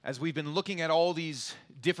As we've been looking at all these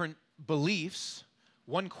different beliefs,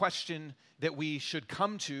 one question that we should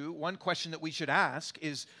come to, one question that we should ask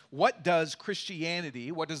is, what does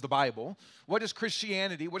Christianity, what does the Bible, what does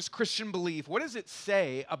Christianity, what does Christian belief, what does it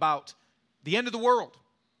say about the end of the world?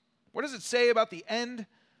 What does it say about the end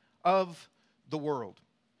of the world?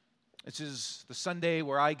 This is the Sunday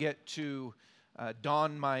where I get to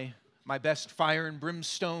don my best fire and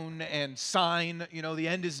brimstone and sign, the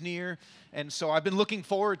end is near. And so I've been looking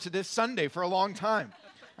forward to this Sunday for a long time.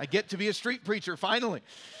 I get to be a street preacher, finally.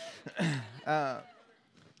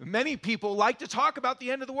 Many people like to talk about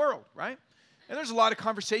the end of the world, right? And there's a lot of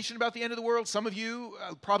conversation about the end of the world. Some of you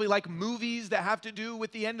probably like movies that have to do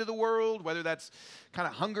with the end of the world, whether that's kind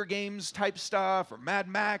of Hunger Games type stuff or Mad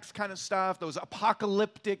Max kind of stuff, those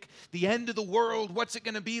apocalyptic, the end of the world, what's it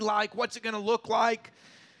going to be like, what's it going to look like?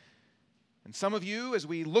 And some of you, as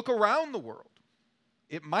we look around the world,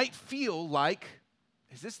 it might feel like,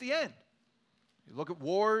 is this the end? You look at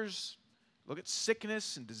wars, look at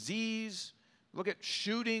sickness and disease, look at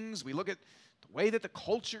shootings, we look at the way that the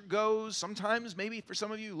culture goes. Sometimes, maybe for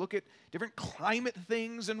some of you, look at different climate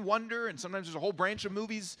things and wonder, and sometimes there's a whole branch of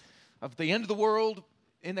movies of the end of the world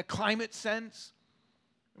in a climate sense.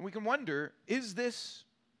 And we can wonder, is this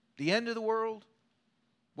the end of the world?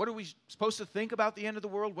 What are we supposed to think about the end of the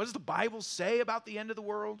world? What does the Bible say about the end of the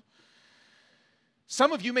world?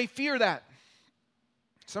 Some of you may fear that.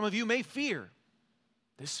 Some of you may fear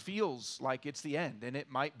this feels like it's the end, and it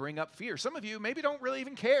might bring up fear. Some of you maybe don't really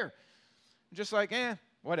even care. Just like,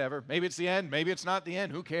 whatever. Maybe it's the end. Maybe it's not the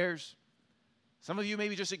end. Who cares? Some of you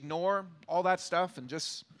maybe just ignore all that stuff and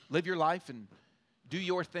just live your life and do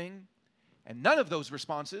your thing. And none of those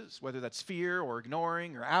responses, whether that's fear or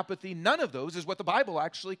ignoring or apathy, none of those is what the Bible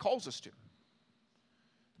actually calls us to.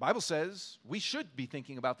 The Bible says we should be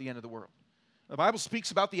thinking about the end of the world. The Bible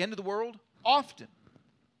speaks about the end of the world often.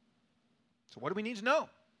 So what do we need to know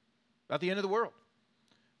about the end of the world?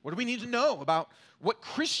 What do we need to know about what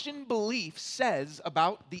Christian belief says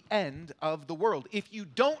about the end of the world? If you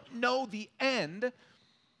don't know the end,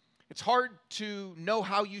 it's hard to know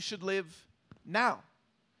how you should live now.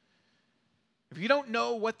 If you don't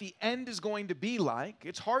know what the end is going to be like,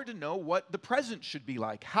 it's hard to know what the present should be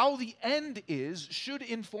like. How the end is should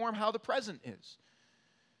inform how the present is.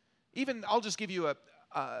 Even, I'll just give you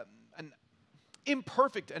an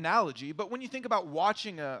imperfect analogy, but when you think about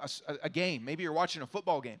watching a game, maybe you're watching a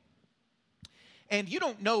football game, and you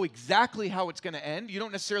don't know exactly how it's going to end. You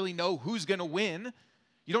don't necessarily know who's going to win.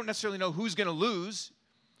 You don't necessarily know who's going to lose.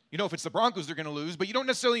 You know if it's the Broncos, they're going to lose, but you don't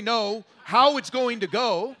necessarily know how it's going to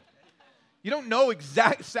go. You don't know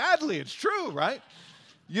sadly, it's true, right?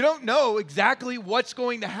 You don't know exactly what's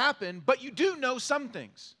going to happen, but you do know some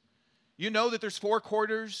things. You know that there's 4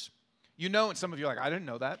 quarters. You know, and some of you are like, I didn't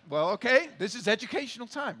know that. Well, okay, this is educational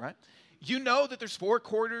time, right? You know that there's 4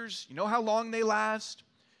 quarters. You know how long they last.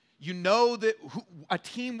 You know that a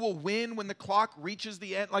team will win when the clock reaches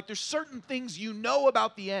the end. Like, there's certain things you know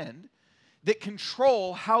about the end that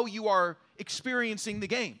control how you are experiencing the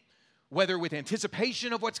game. Whether with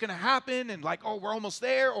anticipation of what's going to happen and like, oh, we're almost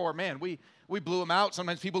there, or man, we blew them out.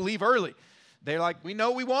 Sometimes people leave early. They're like, we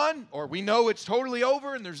know we won, or we know it's totally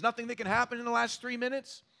over and there's nothing that can happen in the last 3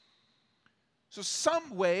 minutes. So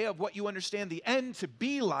some way of what you understand the end to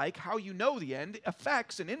be like, how you know the end,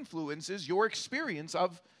 affects and influences your experience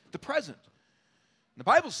of the present. The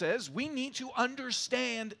Bible says we need to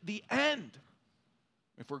understand the end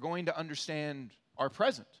if we're going to understand our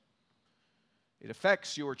present. It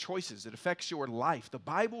affects your choices. It affects your life. The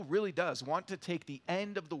Bible really does want to take the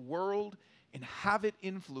end of the world and have it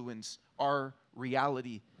influence our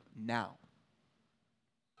reality now.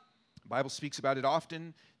 The Bible speaks about it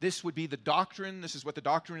often. This would be the doctrine. This is what the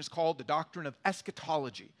doctrine is called, the doctrine of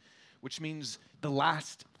eschatology, which means the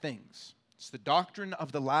last things. It's the doctrine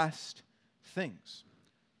of the last things.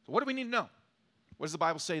 So what do we need to know? What does the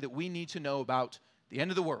Bible say that we need to know about the end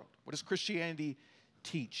of the world? What does Christianity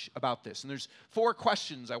teach about this? And there's 4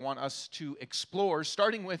 questions I want us to explore,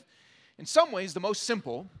 starting with, in some ways, the most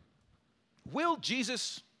simple. Will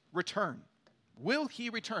Jesus return? Will he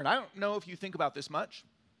return? I don't know if you think about this much.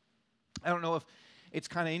 I don't know if it's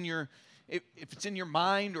kind of in your, if it's in your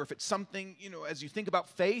mind, or if it's something, as you think about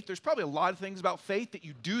faith. There's probably a lot of things about faith that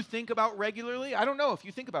you do think about regularly. I don't know if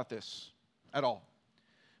you think about this at all.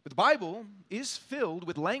 But the Bible is filled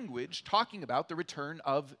with language talking about the return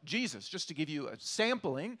of Jesus. Just to give you a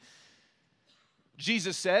sampling,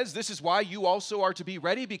 Jesus says, this is why you also are to be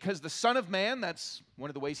ready, because the Son of Man, that's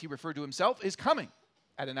one of the ways he referred to himself, is coming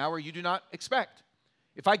at an hour you do not expect.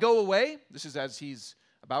 If I go away, this is as he's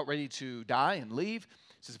about ready to die and leave.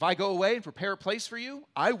 He says, if I go away and prepare a place for you,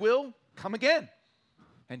 I will come again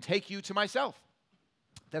and take you to myself.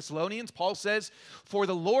 Thessalonians, Paul says, for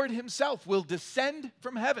the Lord himself will descend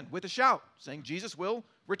from heaven with a shout, saying Jesus will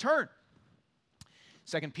return.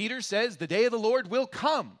 2 Peter says, the day of the Lord will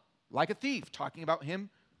come like a thief, talking about him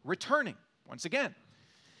returning once again.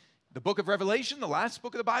 The book of Revelation, the last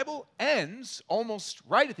book of the Bible, ends almost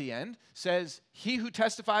right at the end, says, he who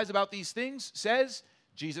testifies about these things says,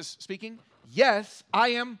 Jesus speaking, yes, I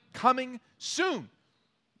am coming soon.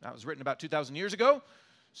 That was written about 2,000 years ago,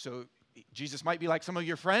 so Jesus might be like some of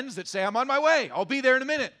your friends that say, I'm on my way, I'll be there in a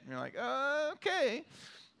minute. And you're like, okay.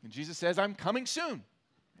 And Jesus says, I'm coming soon.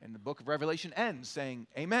 And the book of Revelation ends saying,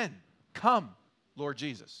 amen, come, Lord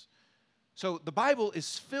Jesus. So the Bible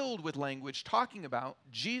is filled with language talking about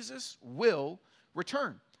Jesus will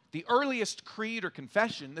return. The earliest creed or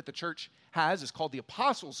confession that the church has is called the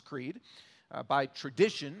Apostles' Creed. By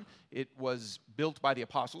tradition, it was built by the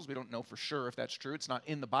apostles. We don't know for sure if that's true. It's not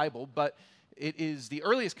in the Bible, but it is the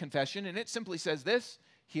earliest confession, and it simply says this,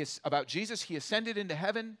 about Jesus, he ascended into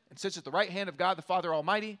heaven and sits at the right hand of God the Father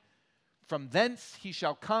Almighty. From thence he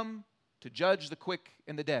shall come to judge the quick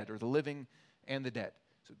and the dead, or the living and the dead.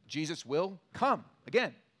 So Jesus will come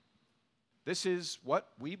again. This is what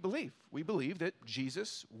we believe. We believe that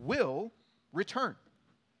Jesus will return.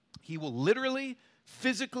 He will literally,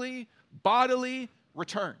 physically, bodily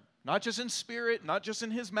return. Not just in spirit, not just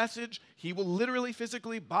in his message. He will literally,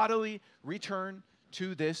 physically, bodily return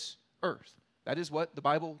to this earth. That is what the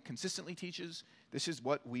Bible consistently teaches. This is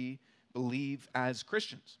what we believe as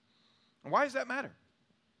Christians. And why does that matter?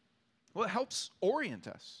 Well, it helps orient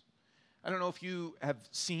us. I don't know if you have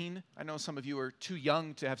seen, I know some of you are too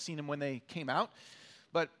young to have seen them when they came out,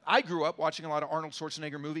 but I grew up watching a lot of Arnold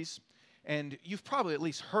Schwarzenegger movies, and you've probably at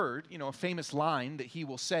least heard, a famous line that he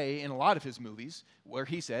will say in a lot of his movies where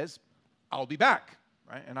he says, I'll be back,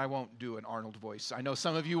 right? And I won't do an Arnold voice. I know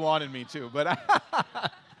some of you wanted me to, but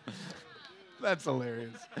that's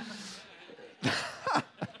hilarious.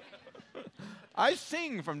 I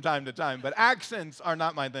sing from time to time, but accents are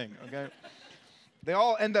not my thing, okay? They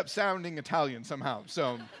all end up sounding Italian somehow,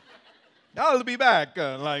 so I'll be back.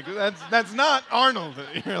 That's not Arnold.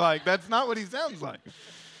 You're like, that's not what he sounds like.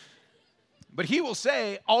 But he will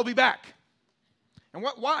say, I'll be back. And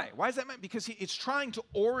why? Why is that meant? Because it's trying to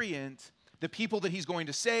orient the people that he's going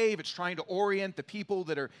to save. It's trying to orient the people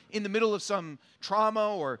that are in the middle of some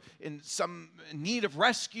trauma or in some need of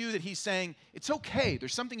rescue, that he's saying, it's okay.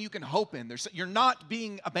 There's something you can hope in. You're not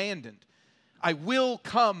being abandoned. I will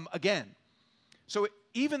come again. So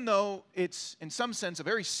even though it's, in some sense, a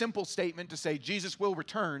very simple statement to say Jesus will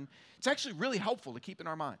return, it's actually really helpful to keep in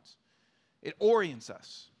our minds. It orients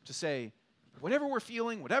us to say, whatever we're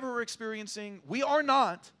feeling, whatever we're experiencing, we are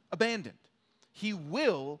not abandoned. He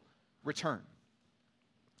will return.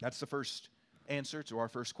 That's the first answer to our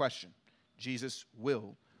first question. Jesus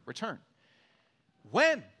will return.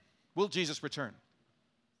 When will Jesus return?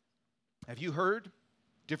 Have you heard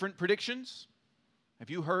different predictions? Have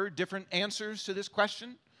you heard different answers to this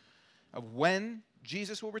question of when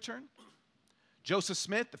Jesus will return? Joseph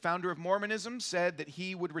Smith, the founder of Mormonism, said that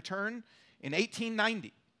he would return in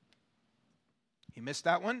 1890. He missed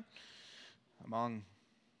that one among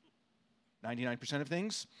 99% of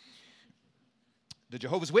things. The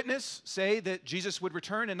Jehovah's Witnesses say that Jesus would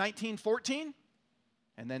return in 1914,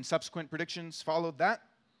 and then subsequent predictions followed that.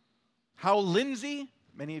 Hal Lindsey,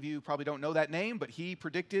 many of you probably don't know that name, but he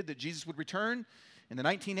predicted that Jesus would return in the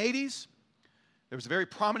 1980s. There was a very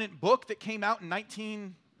prominent book that came out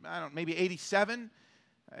in maybe 87.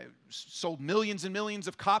 Sold millions and millions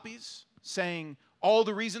of copies, saying all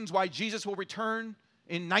the reasons why Jesus will return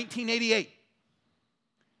in 1988.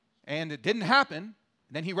 And it didn't happen.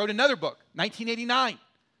 And then he wrote another book, 1989.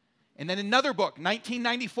 And then another book,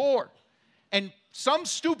 1994. And some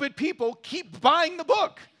stupid people keep buying the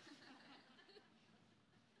book.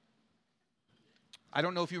 I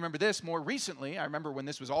don't know if you remember this. More recently, I remember when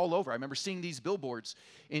this was all over, I remember seeing these billboards.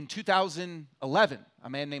 In 2011, a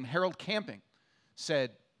man named Harold Camping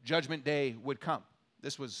said Judgment Day would come.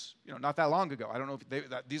 This was, not that long ago. I don't know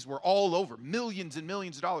if these were all over. Millions and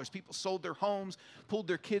millions of dollars. People sold their homes, pulled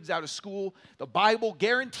their kids out of school. The Bible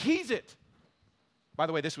guarantees it. By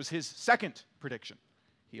the way, this was his second prediction.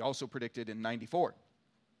 He also predicted in 94.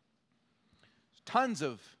 Tons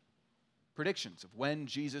of predictions of when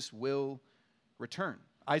Jesus will return.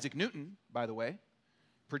 Isaac Newton, by the way,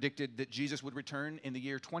 predicted that Jesus would return in the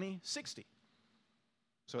year 2060.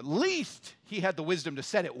 So at least he had the wisdom to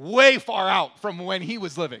set it way far out from when he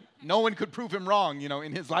was living. No one could prove him wrong,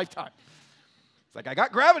 in his lifetime. It's like, I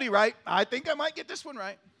got gravity right. I think I might get this one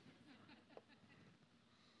right.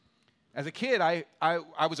 As a kid, I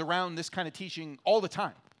was around this kind of teaching all the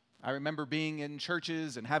time. I remember being in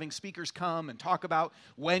churches and having speakers come and talk about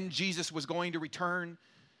when Jesus was going to return.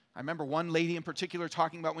 I remember one lady in particular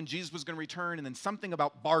talking about when Jesus was going to return, and then something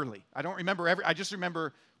about barley. I don't remember I just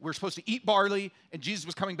remember we were supposed to eat barley, and Jesus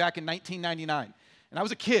was coming back in 1999. And I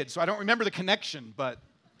was a kid, so I don't remember the connection, but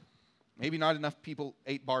maybe not enough people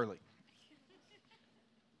ate barley.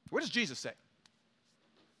 What does Jesus say?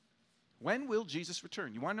 When will Jesus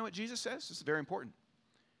return? You want to know what Jesus says? This is very important.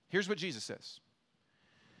 Here's what Jesus says.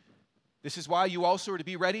 This is why you also are to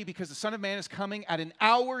be ready, because the Son of Man is coming at an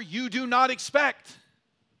hour you do not expect.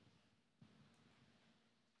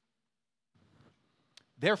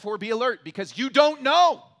 Therefore, be alert, because you don't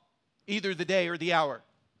know either the day or the hour.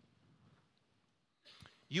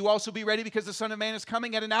 You also be ready, because the Son of Man is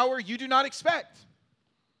coming at an hour you do not expect.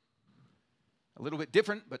 A little bit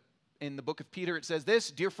different, but in the book of Peter it says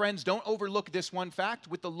this: dear friends, don't overlook this one fact.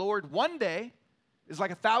 With the Lord, one day is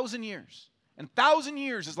like 1,000 years, and 1,000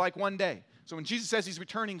 years is like one day. So when Jesus says he's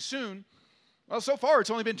returning soon, well, so far it's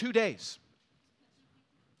only been 2 days.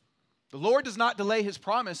 The Lord does not delay his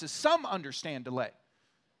promise, as some understand delay,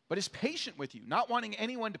 but is patient with you, not wanting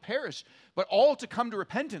anyone to perish, but all to come to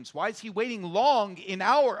repentance. Why is he waiting long in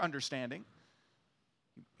our understanding?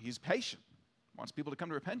 He's patient, wants people to come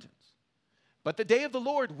to repentance. But the day of the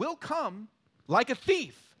Lord will come like a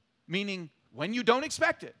thief, meaning when you don't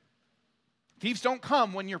expect it. Thieves don't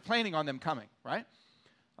come when you're planning on them coming, right?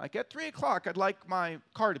 Like at 3 o'clock, I'd like my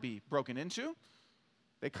car to be broken into.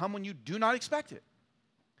 They come when you do not expect it.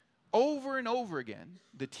 Over and over again,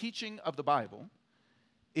 the teaching of the Bible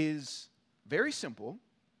is very simple.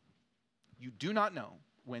 You do not know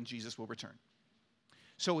when Jesus will return.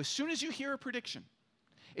 So as soon as you hear a prediction,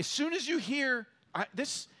 as soon as you hear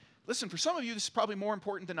this, listen, for some of you, this is probably more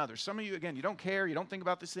important than others. Some of you, again, you don't care, you don't think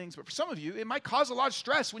about these things, but for some of you, it might cause a lot of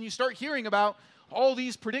stress when you start hearing about all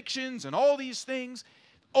these predictions and all these things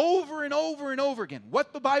over and over and over again.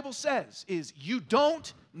 What the Bible says is you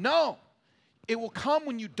don't know. It will come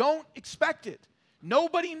when you don't expect it.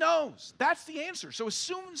 Nobody knows. That's the answer. So as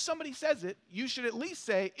soon as somebody says it, you should at least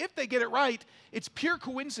say, if they get it right, it's pure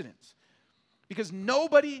coincidence. Because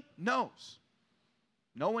nobody knows.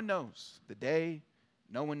 No one knows the day.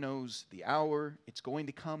 No one knows the hour. It's going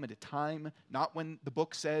to come at a time, not when the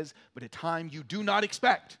book says, but a time you do not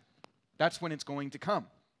expect. That's when it's going to come.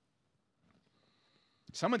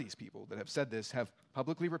 Some of these people that have said this have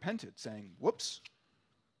publicly repented, saying, whoops,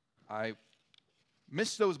 I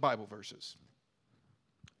missed those Bible verses.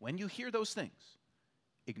 When you hear those things,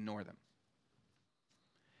 ignore them.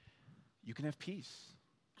 You can have peace.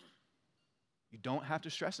 You don't have to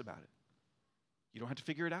stress about it. You don't have to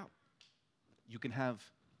figure it out. You can have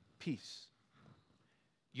peace.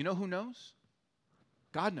 You know who knows?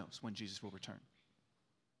 God knows when Jesus will return.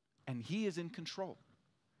 And he is in control,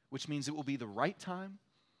 which means it will be the right time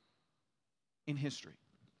in history.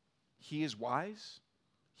 He is wise.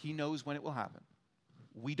 He knows when it will happen.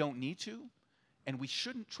 We don't need to, and we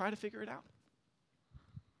shouldn't try to figure it out.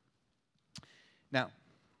 Now,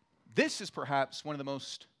 this is perhaps one of the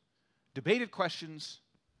most debated questions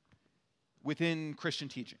within Christian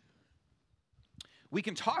teaching. We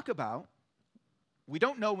can talk about, we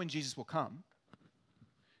don't know when Jesus will come,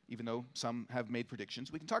 even though some have made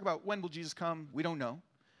predictions. We can talk about when will Jesus come, we don't know.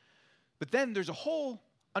 But then there's a whole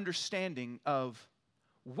understanding of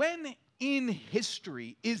when in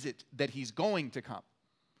history is it that he's going to come?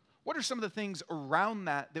 What are some of the things around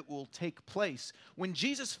that that will take place? When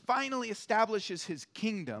Jesus finally establishes his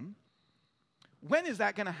kingdom, when is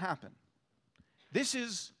that going to happen? This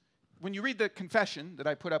is, when you read the confession that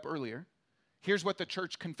I put up earlier, here's what the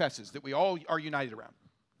church confesses, that we all are united around.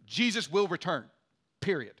 Jesus will return,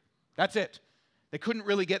 period. That's it. They couldn't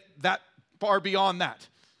really get that far beyond that,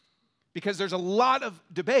 because there's a lot of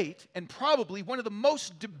debate, and probably one of the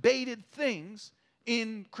most debated things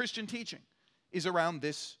in Christian teaching is around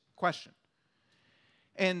this question.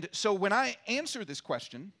 And so when I answer this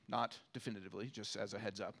question, not definitively, just as a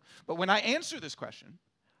heads up, but when I answer this question,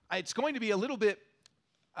 it's going to be a little bit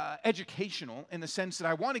educational, in the sense that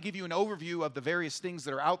I want to give you an overview of the various things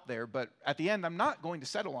that are out there, but at the end, I'm not going to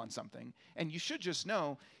settle on something. And you should just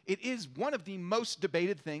know it is one of the most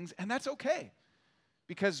debated things, and that's okay.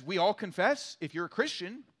 Because we all confess, if you're a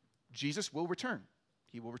Christian, Jesus will return.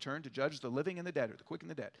 He will return to judge the living and the dead, or the quick and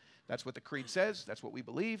the dead. That's what the creed says. That's what we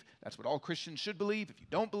believe. That's what all Christians should believe. If you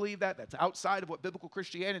don't believe that, that's outside of what biblical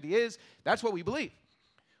Christianity is. That's what we believe.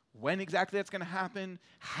 When exactly that's going to happen,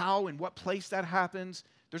 how and what place that happens,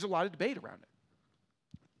 there's a lot of debate around it.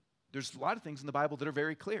 There's a lot of things in the Bible that are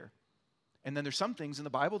very clear. And then there's some things in the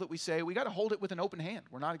Bible that we say we got to hold it with an open hand.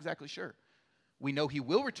 We're not exactly sure. We know he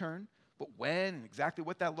will return, but when and exactly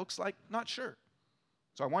what that looks like, not sure.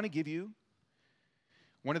 So I want to give you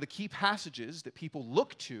one of the key passages that people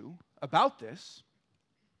look to about this,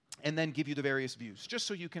 and then give you the various views, just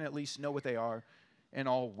so you can at least know what they are, and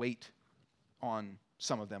I'll weight on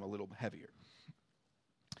some of them a little heavier.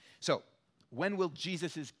 So, when will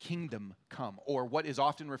Jesus' kingdom come, or what is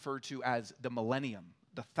often referred to as the millennium,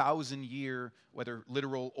 the 1,000-year, whether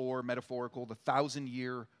literal or metaphorical, the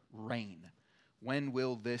 1,000-year reign? When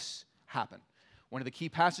will this happen? One of the key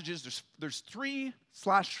passages, there's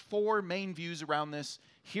 3/4 main views around this.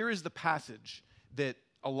 Here is the passage that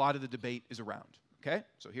a lot of the debate is around. Okay?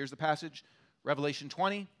 So here's the passage, Revelation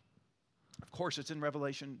 20. Of course, it's in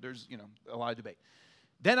Revelation. There's, a lot of debate.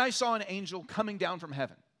 Then I saw an angel coming down from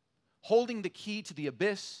heaven, holding the key to the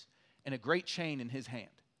abyss and a great chain in his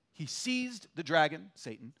hand. He seized the dragon,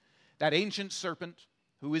 Satan, that ancient serpent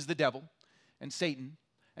who is the devil and Satan,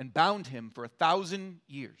 and bound him for 1,000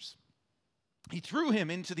 years. He threw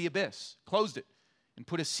him into the abyss, closed it, and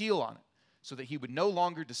put a seal on it, so that he would no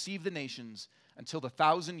longer deceive the nations until the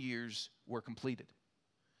 1,000 years were completed.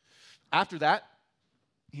 After that,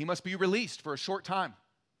 he must be released for a short time.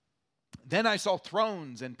 Then I saw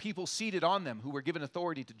thrones and people seated on them who were given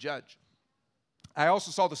authority to judge. I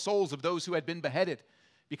also saw the souls of those who had been beheaded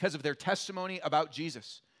because of their testimony about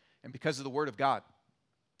Jesus and because of the word of God,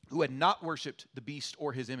 who had not worshipped the beast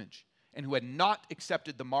or his image, and who had not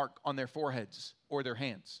accepted the mark on their foreheads or their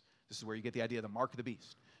hands. This is where you get the idea of the mark of the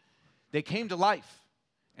beast. They came to life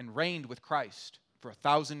and reigned with Christ for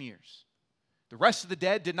 1,000 years. The rest of the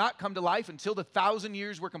dead did not come to life until the 1,000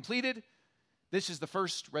 years were completed. This is the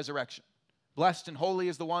first resurrection. Blessed and holy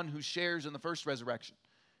is the one who shares in the first resurrection.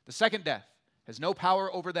 The second death has no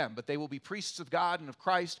power over them, but they will be priests of God and of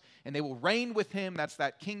Christ, and they will reign with him, that's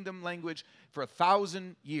that kingdom language, for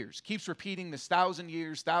 1,000 years. Keeps repeating this 1,000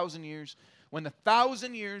 years, 1,000 years. When the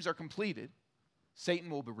 1,000 years are completed, Satan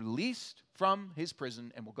will be released from his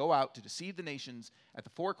prison and will go out to deceive the nations at the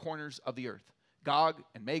four corners of the earth, Gog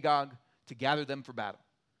and Magog, to gather them for battle.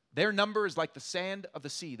 Their number is like the sand of the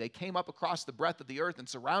sea. They came up across the breadth of the earth and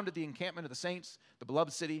surrounded the encampment of the saints, the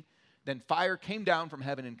beloved city. Then fire came down from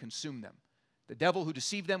heaven and consumed them. The devil who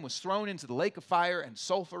deceived them was thrown into the lake of fire and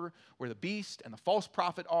sulfur, where the beast and the false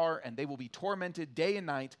prophet are, and they will be tormented day and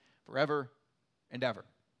night forever and ever.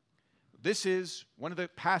 This is one of the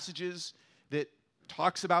passages that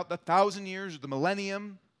talks about the 1,000 years, the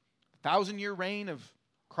millennium, 1,000-year reign of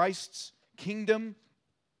Christ's kingdom.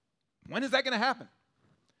 When is that going to happen?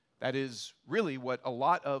 That is really what a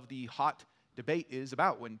lot of the hot debate is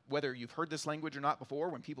about. Whether you've heard this language or not before,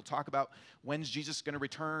 when people talk about when's Jesus going to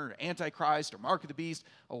return, or Antichrist, or Mark of the Beast,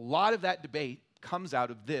 a lot of that debate comes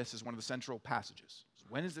out of this as one of the central passages. So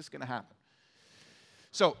when is this going to happen?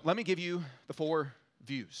 So let me give you the 4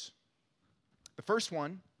 views. The first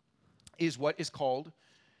one is what is called,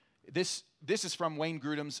 this is from Wayne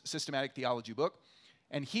Grudem's systematic theology book,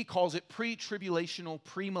 and he calls it pre-tribulational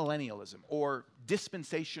premillennialism, or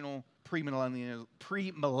dispensational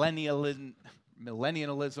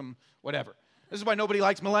millennialism, whatever. This is why nobody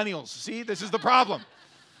likes millennials. See, this is the problem.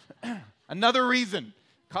 Another reason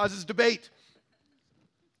causes debate.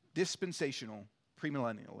 Dispensational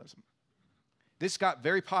premillennialism. This got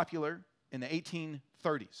very popular in the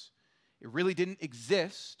 1830s. It really didn't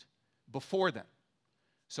exist before then.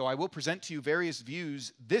 So I will present to you various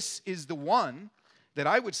views. This is the one that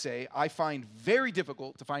I would say I find very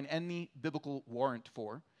difficult to find any biblical warrant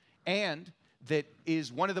for, and that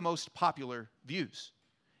is one of the most popular views,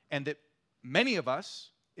 and that many of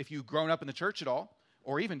us, if you've grown up in the church at all,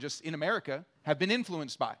 or even just in America, have been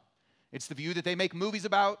influenced by. It's the view that they make movies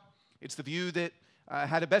about. It's the view that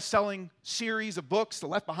had a best-selling series of books, the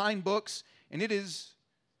Left Behind books, and it is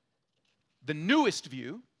the newest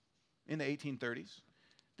view in the 1830s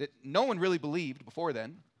that no one really believed before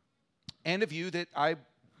then, and a view that I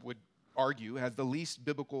would argue has the least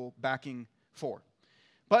biblical backing for.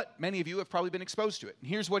 But many of you have probably been exposed to it. And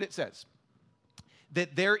here's what it says.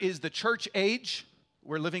 That there is the church age,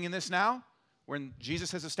 we're living in this now, when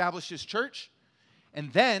Jesus has established his church,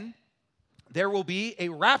 and then there will be a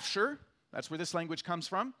rapture, that's where this language comes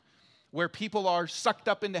from, where people are sucked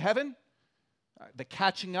up into heaven, the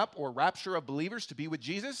catching up or rapture of believers to be with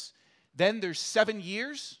Jesus. Then there's 7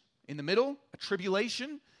 years in the middle, a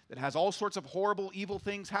tribulation, that has all sorts of horrible, evil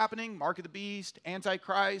things happening, Mark of the Beast,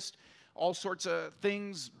 Antichrist, all sorts of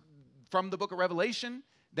things from the book of Revelation.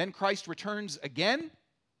 Then Christ returns again.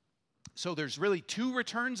 So there's really 2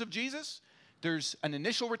 returns of Jesus. There's an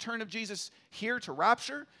initial return of Jesus here to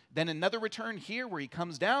rapture, then another return here where he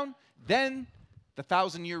comes down. Then the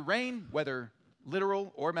 1,000-year reign, whether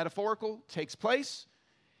literal or metaphorical, takes place.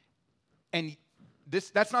 And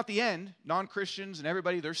that's not the end. Non-Christians and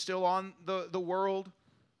everybody, they're still on the world.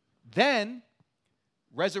 then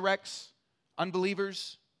resurrects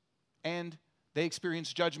unbelievers, and they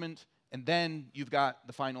experience judgment, and then you've got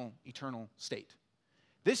the final eternal state.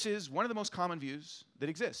 This is one of the most common views that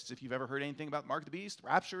exists. If you've ever heard anything about Mark of the Beast,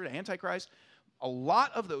 Rapture, Antichrist, a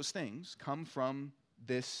lot of those things come from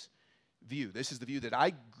this view. This is the view that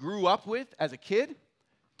I grew up with as a kid,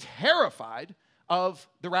 terrified of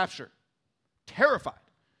the rapture. Terrified.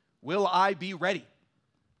 Will I be ready?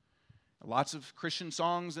 Lots of Christian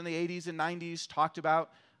songs in the 80s and 90s talked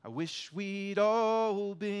about, I wish we'd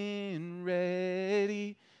all been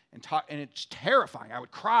ready. And it's terrifying. I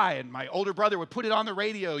would cry, and my older brother would put it on the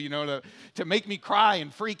radio, to make me cry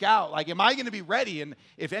and freak out. Like, am I going to be ready? And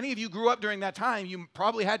if any of you grew up during that time, you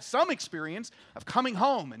probably had some experience of coming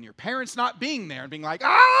home and your parents not being there and being like,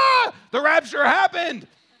 the rapture happened.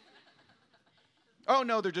 Oh,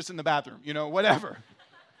 no, they're just in the bathroom, whatever.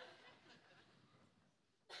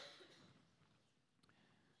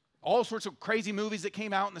 All sorts of crazy movies that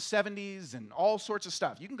came out in the 70s and all sorts of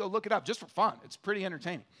stuff. You can go look it up just for fun. It's pretty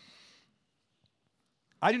entertaining.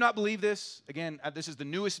 I do not believe this. Again, this is the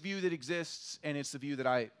newest view that exists, and it's the view that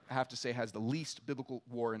I have to say has the least biblical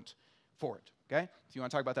warrant for it. Okay? If you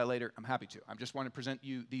want to talk about that later, I'm happy to. I just want to present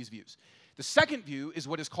you these views. The second view is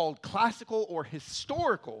what is called classical or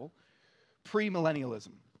historical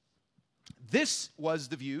premillennialism. This was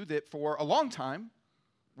the view that for a long time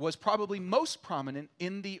was probably most prominent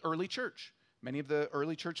in the early church. Many of the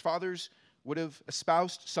early church fathers would have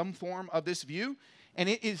espoused some form of this view, and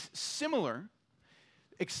it is similar,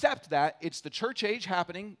 except that it's the church age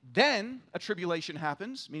happening, then a tribulation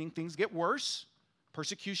happens, meaning things get worse,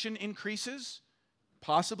 persecution increases,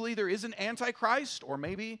 possibly there is an antichrist, or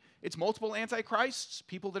maybe it's multiple antichrists,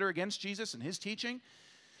 people that are against Jesus and his teaching,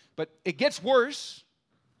 but it gets worse,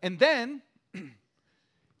 and then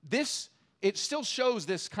it still shows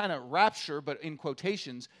this kind of rapture, but in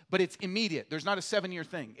quotations, but it's immediate. There's not a 7-year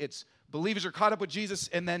thing. It's believers are caught up with Jesus,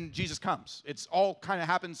 and then Jesus comes. It's all kind of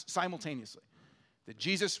happens simultaneously. That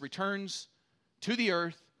Jesus returns to the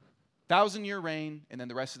earth, 1,000-year reign, and then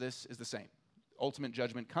the rest of this is the same. Ultimate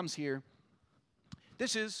judgment comes here.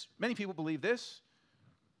 Many people believe this.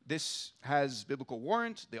 This has biblical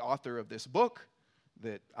warrant. The author of this book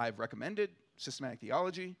that I've recommended, Systematic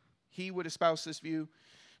Theology, he would espouse this view,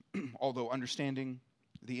 although understanding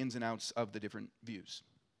the ins and outs of the different views.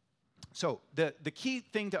 So the key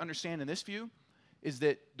thing to understand in this view is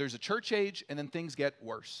that there's a church age and then things get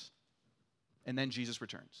worse. And then Jesus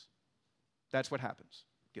returns. That's what happens.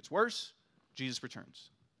 It gets worse, Jesus returns.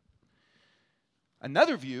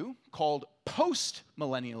 Another view called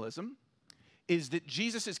post-millennialism is that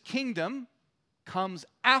Jesus' kingdom comes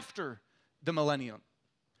after the millennium.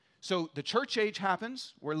 So the church age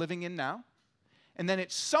happens, we're living in now. And then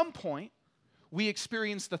at some point, we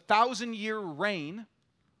experience the 1,000-year reign,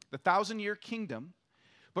 the 1,000-year kingdom.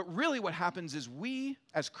 But really what happens is we,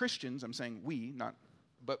 as Christians, I'm saying we,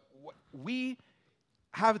 we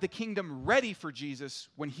have the kingdom ready for Jesus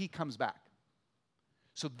when he comes back.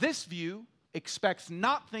 So this view expects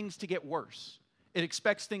not things to get worse. It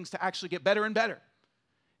expects things to actually get better and better.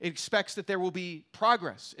 It expects that there will be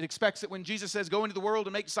progress. It expects that when Jesus says, go into the world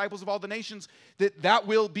and make disciples of all the nations, that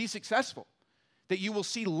will be successful. That you will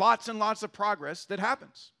see lots and lots of progress that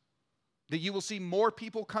happens. That you will see more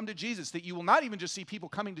people come to Jesus. That you will not even just see people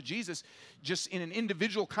coming to Jesus just in an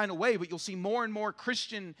individual kind of way, but you'll see more and more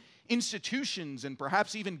Christian institutions and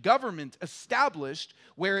perhaps even government established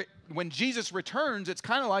where when Jesus returns, it's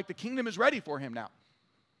kind of like the kingdom is ready for him now.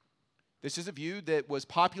 This is a view that was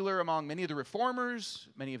popular among many of the reformers,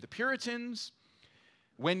 many of the Puritans.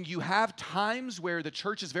 When you have times where the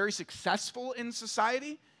church is very successful in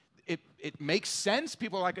society, it makes sense.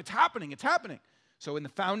 People are like, it's happening. So in the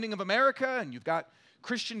founding of America, and you've got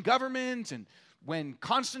Christian government, and when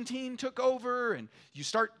Constantine took over, and you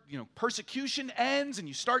start, persecution ends, and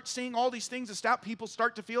you start seeing all these things, people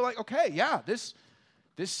start to feel like, okay, yeah, this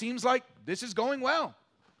seems like this is going well.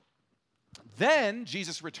 Then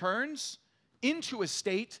Jesus returns into a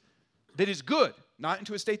state that is good, not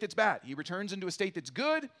into a state that's bad. He returns into a state that's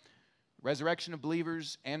good. Resurrection of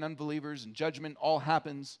believers and unbelievers and judgment all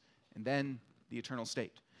happens, and then the eternal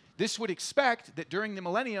state. This would expect that during the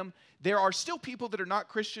millennium, there are still people that are not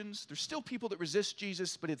Christians. There's still people that resist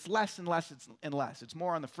Jesus, but it's less and less and less. It's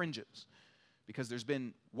more on the fringes because there's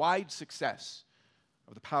been wide success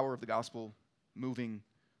of the power of the gospel moving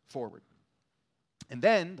forward. And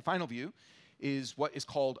then the final view is what is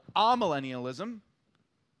called amillennialism.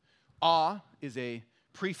 Is a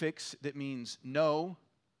prefix that means no,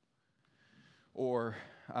 or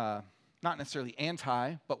not necessarily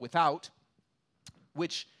anti, but without,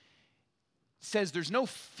 which says there's no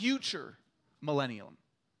future millennium.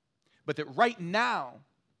 but that right now,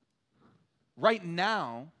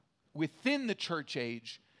 within the church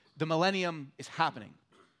age, the millennium is happening.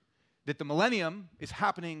 That the millennium is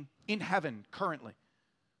happening in heaven currently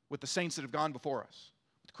with the saints that have gone before us,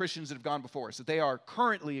 with Christians that have gone before us, that they are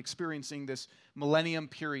currently experiencing this millennium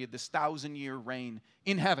period, this 1,000-year reign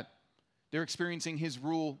in heaven. They're experiencing his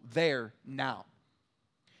rule there now.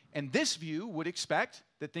 And this view would expect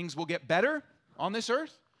that things will get better on this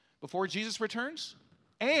earth before Jesus returns,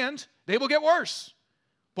 and they will get worse.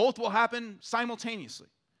 Both will happen simultaneously.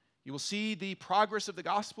 You will see the progress of the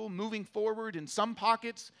gospel moving forward in some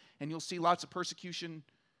pockets, and you'll see lots of persecution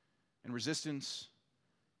and resistance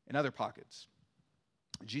in other pockets.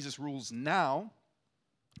 Jesus rules now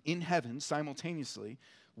in heaven simultaneously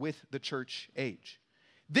with the church age.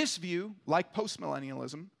 This view, like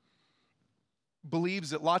postmillennialism,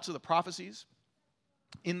 believes that lots of the prophecies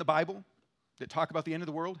in the Bible that talk about the end of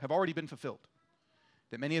the world have already been fulfilled.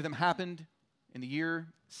 That many of them happened in the year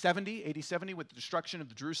 70, AD 70, with the destruction of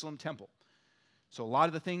the Jerusalem temple. So a lot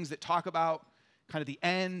of the things that talk about kind of the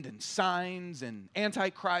end and signs and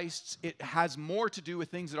antichrists, it has more to do with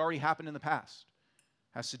things that already happened in the past.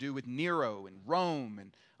 It has to do with Nero and Rome,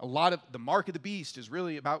 and a lot of the mark of the beast is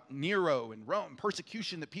really about Nero and Rome,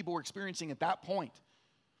 persecution that people were experiencing at that point.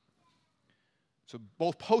 So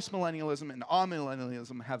both postmillennialism and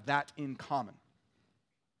amillennialism have that in common.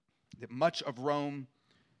 That much of Rome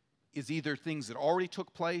is either things that already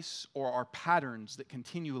took place or are patterns that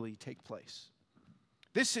continually take place.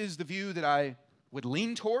 This is the view that I would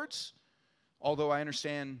lean towards, although I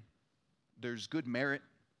understand there's good merit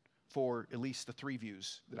for at least the three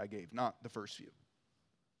views that I gave, not the first view.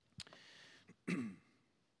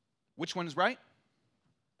 Which one is right?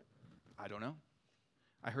 I don't know.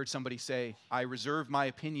 I heard somebody say, I reserve my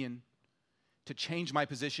opinion to change my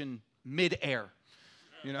position mid-air.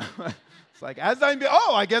 You know, it's like, I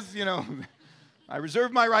guess, I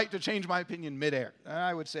reserve my right to change my opinion mid-air.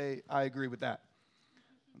 I would say I agree with that,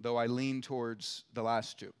 though I lean towards the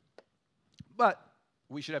last two. But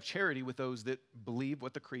we should have charity with those that believe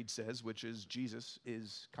what the creed says, which is Jesus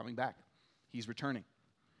is coming back. He's returning.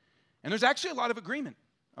 And there's actually a lot of agreement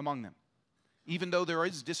among them. Even though there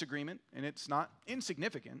is disagreement, and it's not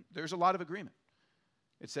insignificant, there's a lot of agreement.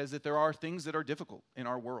 It says that there are things that are difficult in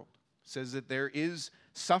our world. It says that there is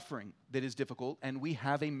suffering that is difficult, and we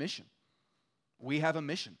have a mission. We have a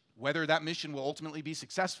mission. Whether that mission will ultimately be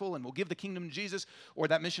successful and will give the kingdom to Jesus, or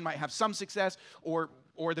that mission might have some success, or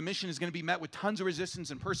the mission is going to be met with tons of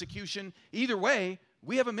resistance and persecution. Either way,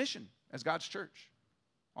 we have a mission as God's church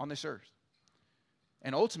on this earth.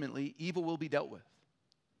 And ultimately, evil will be dealt with.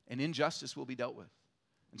 And injustice will be dealt with.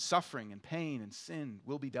 And suffering and pain and sin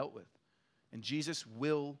will be dealt with. And Jesus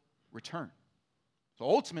will return. So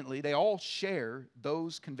ultimately, they all share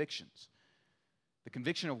those convictions. The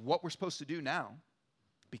conviction of what we're supposed to do now,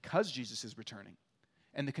 because Jesus is returning,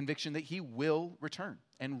 and the conviction that he will return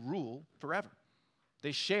and rule forever.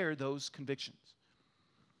 They share those convictions.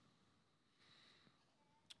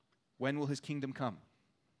 When will his kingdom come?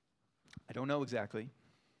 I don't know exactly.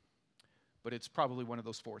 But it's probably one of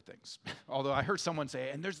those four things. Although I heard someone say,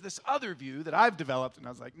 and there's this other view that I've developed, and I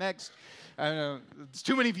was like, next. I don't know, it's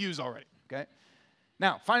too many views already, okay?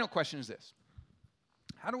 Now, final question is this.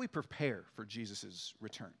 How do we prepare for Jesus'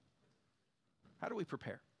 return? How do we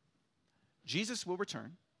prepare? Jesus will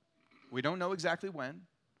return. We don't know exactly when.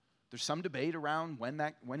 There's some debate around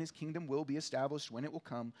when his kingdom will be established, when it will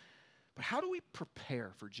come. But how do we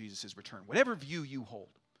prepare for Jesus' return? Whatever view you hold,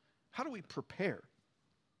 how do we prepare?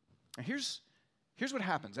 And here's what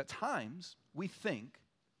happens. At times, we think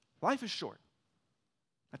life is short.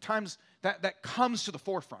 At times, that comes to the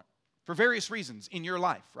forefront for various reasons in your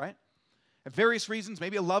life, right? At various reasons,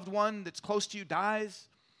 maybe a loved one that's close to you dies.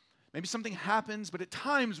 Maybe something happens, but at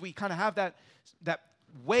times we kind of have that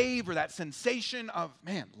wave or that sensation of,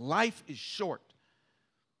 man, life is short.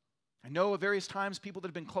 I know at various times people that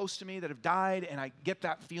have been close to me that have died, and I get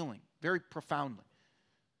that feeling very profoundly.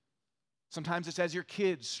 Sometimes it's as your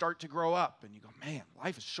kids start to grow up and you go, man,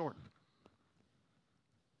 life is short.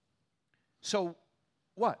 So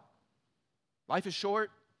what? Life is short,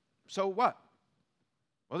 so what?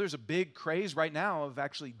 Well, there's a big craze right now of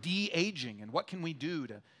actually de-aging, and what can we do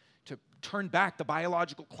to turn back the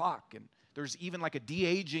biological clock? And there's even like a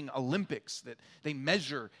de-aging Olympics that they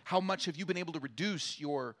measure how much have you been able to reduce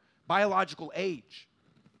your biological age.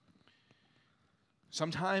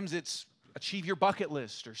 Sometimes it's achieve your bucket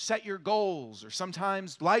list or set your goals, or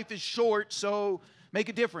sometimes life is short, so make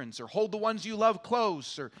a difference, or hold the ones you love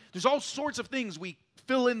close, or there's all sorts of things we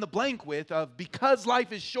fill in the blank with of because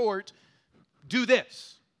life is short, do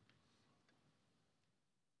this.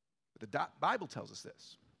 But the Bible tells us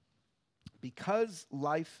this. Because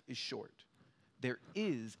life is short, there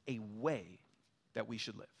is a way that we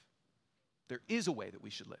should live. There is a way that we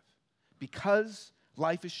should live. Because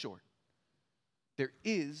life is short, there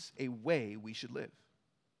is a way we should live.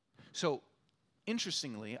 So,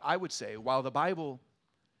 interestingly, I would say, while the Bible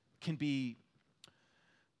can be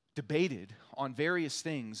debated on various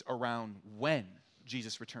things around when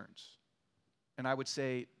Jesus returns, and I would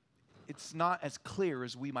say it's not as clear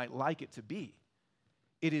as we might like it to be,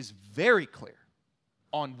 it is very clear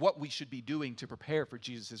on what we should be doing to prepare for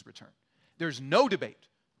Jesus' return. There's no debate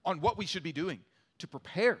on what we should be doing to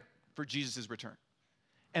prepare for Jesus' return.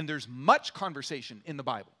 And there's much conversation in the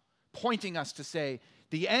Bible pointing us to say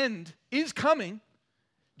the end is coming,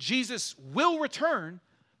 Jesus will return,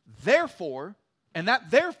 therefore, and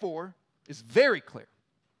that therefore is very clear.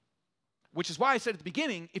 Which is why I said at the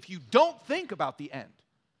beginning, if you don't think about the end,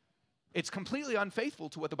 it's completely unfaithful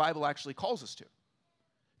to what the Bible actually calls us to.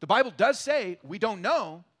 The Bible does say we don't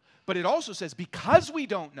know, but it also says because we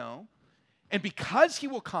don't know, and because he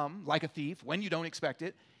will come like a thief when you don't expect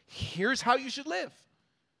it, here's how you should live.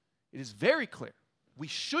 It is very clear. We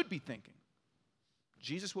should be thinking,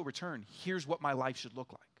 Jesus will return. Here's what my life should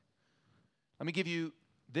look like. Let me give you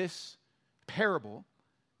this parable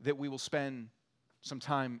that we will spend some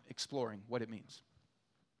time exploring what it means.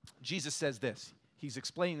 Jesus says this. He's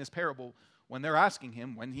explaining this parable when they're asking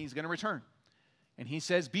him when he's going to return. And he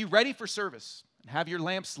says, be ready for service and have your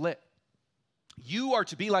lamps lit. You are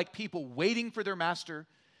to be like people waiting for their master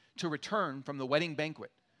to return from the wedding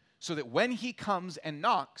banquet, so that when he comes and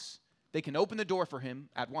knocks, they can open the door for him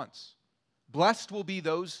at once. Blessed will be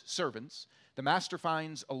those servants the master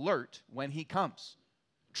finds alert when he comes.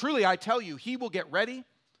 Truly, I tell you, he will get ready,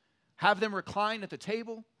 have them recline at the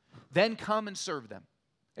table, then come and serve them.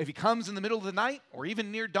 If he comes in the middle of the night or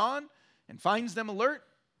even near dawn and finds them alert,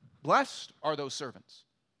 blessed are those servants.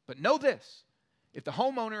 But know this, if the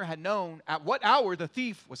homeowner had known at what hour the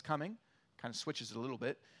thief was coming, kind of switches it a little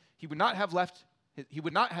bit, he would not have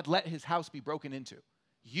let his house be broken into.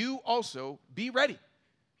 You also be ready,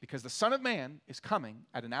 because the Son of Man is coming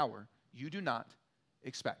at an hour you do not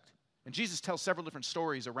expect. And Jesus tells several different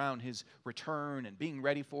stories around his return and being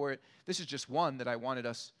ready for it. This is just one that I wanted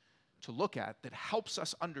us to look at that helps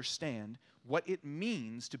us understand what it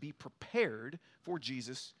means to be prepared for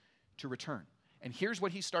Jesus to return. And here's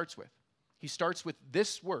what he starts with. He starts with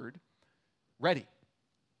this word, ready.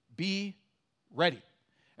 Be ready.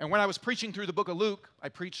 And when I was preaching through the book of Luke, I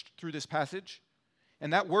preached through this passage.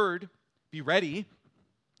 And that word, be ready,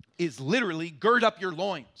 is literally gird up your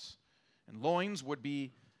loins. And loins would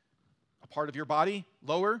be a part of your body,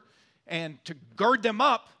 lower. And to gird them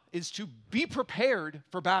up is to be prepared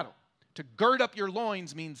for battle. To gird up your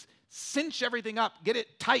loins means cinch everything up, get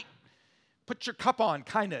it tight, put your cup on,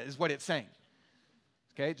 kind of is what it's saying.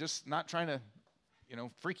 Okay, just not trying to,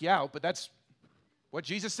 freak you out, but that's what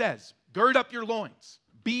Jesus says. Gird up your loins.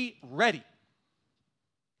 Be ready.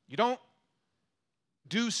 You don't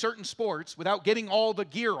do certain sports without getting all the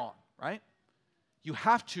gear on, right? You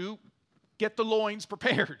have to get the loins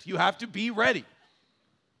prepared. You have to be ready.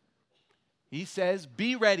 He says,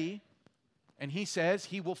 be ready, and he says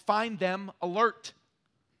he will find them alert.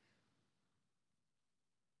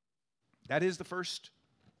 That is the first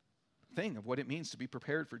thing of what it means to be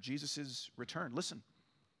prepared for Jesus' return. Listen,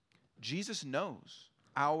 Jesus knows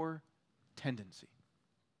our tendency.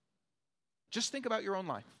 Just think about your own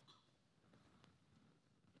life.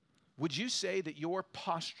 Would you say that your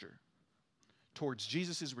posture towards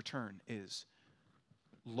Jesus' return is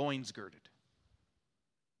loins girded?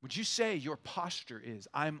 Would you say your posture is,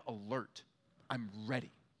 I'm alert, I'm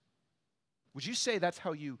ready? Would you say that's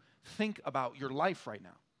how you think about your life right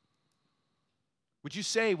now? Would you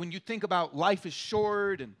say when you think about life is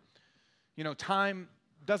short and, time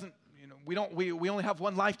doesn't, we only have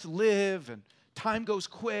one life to live and time goes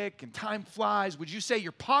quick and time flies, would you say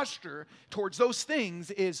your posture towards those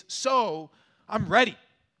things is, so I'm ready,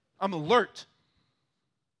 I'm alert?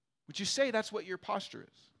 Would you say that's what your posture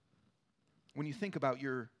is when you think about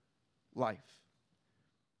your life?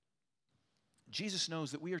 Jesus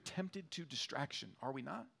knows that we are tempted to distraction, are we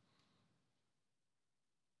not?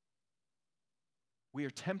 We are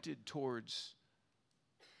tempted towards,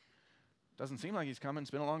 doesn't seem like he's coming, it's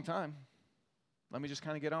been a long time. Let me just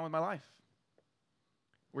kind of get on with my life.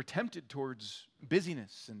 We're tempted towards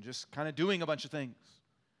busyness and just kind of doing a bunch of things.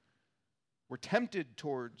 We're tempted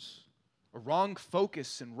towards a wrong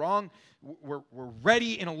focus and we're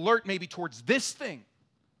ready and alert maybe towards this thing.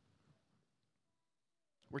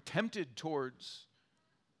 We're tempted towards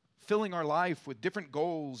filling our life with different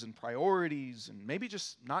goals and priorities and maybe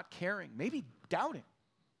just not caring, maybe doubting.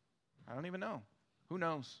 I don't even know. Who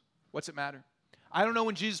knows? What's it matter? I don't know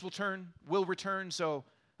when Jesus will return, so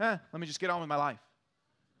let me just get on with my life.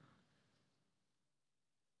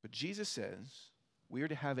 But Jesus says we are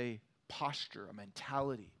to have a posture, a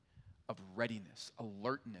mentality of readiness,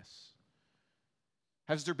 alertness.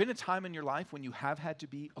 Has there been a time in your life when you have had to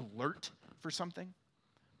be alert for something?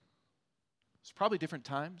 It's probably different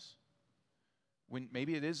times. When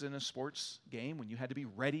maybe it is in a sports game, when you had to be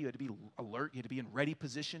ready, you had to be alert, you had to be in ready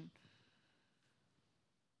position.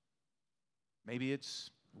 Maybe it's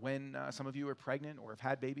when some of you are pregnant or have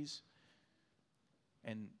had babies,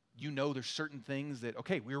 and you know there's certain things that,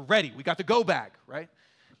 okay, we're ready, we got the go bag, right?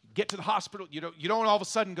 Get to the hospital, you don't all of a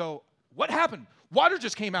sudden go, what happened? Water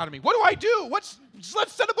just came out of me. What do I do? Let's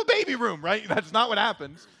set up a baby room, right? That's not what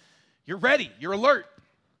happens. You're ready, you're alert,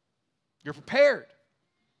 you're prepared.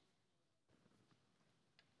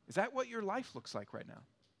 Is that what your life looks like right now?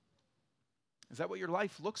 Is that what your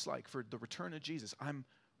life looks like for the return of Jesus? I'm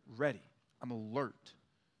ready. I'm alert.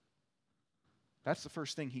 That's the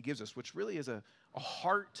first thing he gives us, which really is a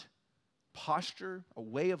heart posture, a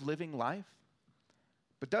way of living life,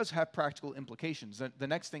 but does have practical implications. The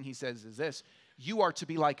next thing he says is this: you are to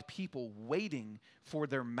be like people waiting for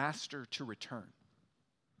their master to return.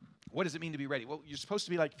 What does it mean to be ready? Well, you're supposed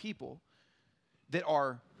to be like people that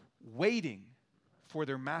are waiting for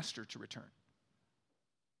their master to return.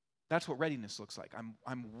 That's what readiness looks like.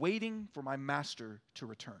 I'm waiting for my master to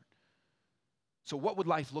return. So what would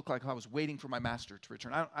life look like if I was waiting for my master to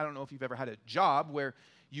return? I don't know if you've ever had a job where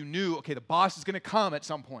you knew, okay, the boss is going to come at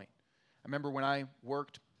some point. I remember when I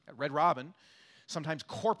worked at Red Robin, sometimes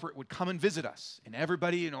corporate would come and visit us, and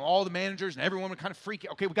everybody, all the managers and everyone would kind of freak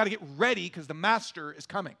out. Okay, we got to get ready because the master is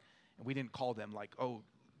coming. And we didn't call them like, oh,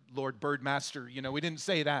 Lord Birdmaster, we didn't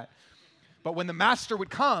say that. But when the master would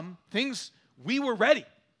come, we were ready.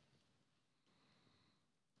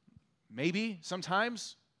 Maybe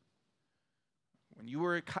sometimes when you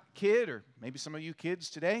were a kid, or maybe some of you kids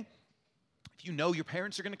today, if you know your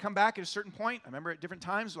parents are going to come back at a certain point, I remember at different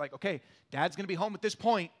times, like, okay, Dad's going to be home at this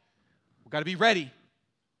point. We've got to be ready.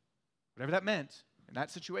 Whatever that meant in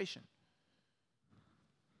that situation.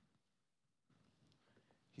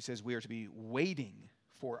 He says we are to be waiting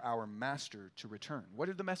for our master to return. What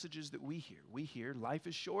are the messages that we hear? We hear life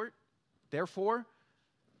is short, therefore,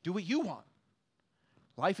 do what you want.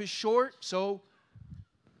 Life is short, so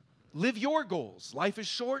live your goals. Life is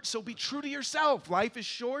short, so be true to yourself. Life is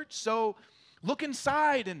short, so look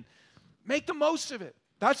inside and make the most of it.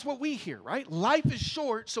 That's what we hear, right? Life is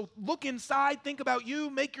short, so look inside, think about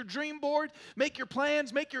you, make your dream board, make your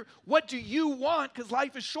plans, what do you want? Because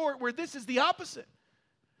life is short, where this is the opposite.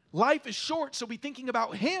 Life is short, so be thinking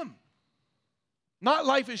about him. Not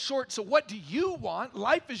life is short, so what do you want?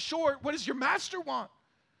 Life is short, what does your master want?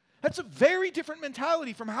 That's a very different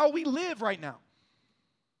mentality from how we live right now.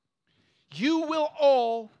 You will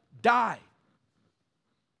all die.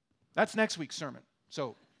 That's next week's sermon.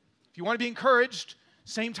 So if you want to be encouraged,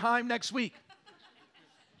 same time next week.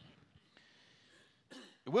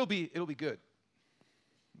 It'll be good.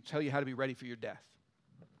 I'll tell you how to be ready for your death.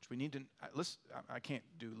 Which we need to, I can't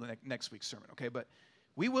do next week's sermon, okay? But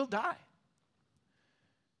we will die.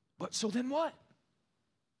 But so then what?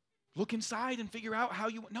 Look inside and figure out how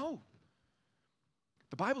you, no.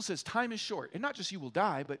 The Bible says time is short. And not just you will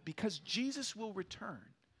die, but because Jesus will return,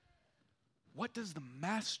 what does the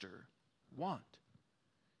master want?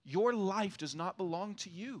 Your life does not belong to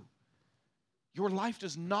you. Your life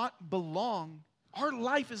does not belong, our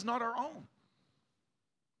life is not our own.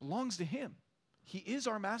 It belongs to him. He is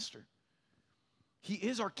our master. He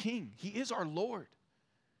is our king. He is our Lord.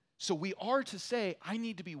 So we are to say, I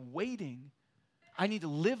need to be waiting. I need to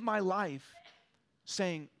live my life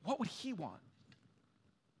saying, what would he want?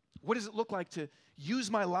 What does it look like to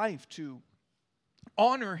use my life to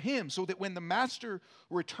honor him so that when the master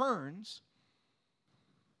returns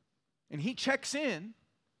and he checks in,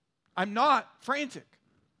 I'm not frantic.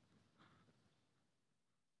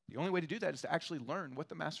 The only way to do that is to actually learn what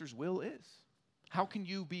the master's will is. How can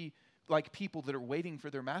you be like people that are waiting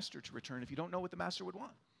for their master to return if you don't know what the master would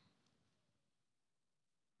want?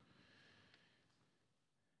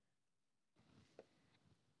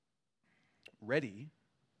 Ready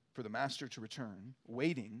for the master to return,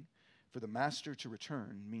 waiting for the master to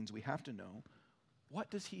return means we have to know,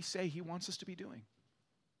 what does he say he wants us to be doing?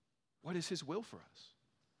 What is his will for us?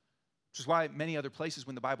 Which is why many other places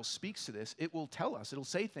when the Bible speaks to this, it will tell us, it'll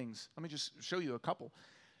say things. Let me just show you a couple.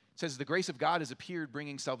 It says, the grace of God has appeared,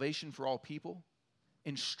 bringing salvation for all people,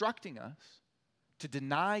 instructing us to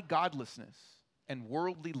deny godlessness and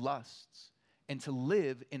worldly lusts, and to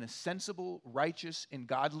live in a sensible, righteous, and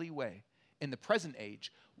godly way in the present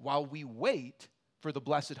age, while we wait for the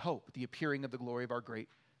blessed hope, the appearing of the glory of our great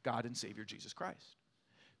God and Savior Jesus Christ.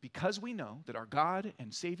 Because we know that our God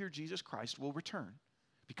and Savior Jesus Christ will return,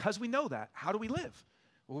 because we know that, how do we live?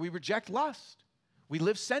 Well, we reject lust. We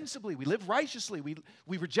live sensibly. We live righteously.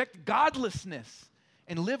 We reject godlessness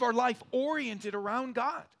and live our life oriented around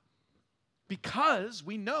God because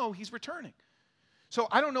we know He's returning. So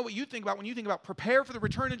I don't know what you think about when you think about prepare for the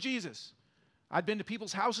return of Jesus. I've been to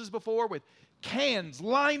people's houses before with cans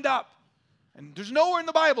lined up. And there's nowhere in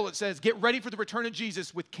the Bible that says, get ready for the return of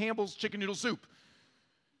Jesus with Campbell's chicken noodle soup.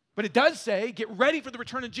 But it does say, get ready for the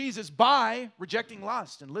return of Jesus by rejecting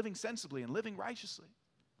lust and living sensibly and living righteously.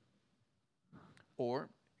 Or,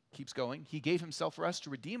 keeps going, He gave Himself for us to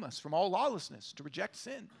redeem us from all lawlessness, to reject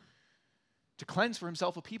sin, to cleanse for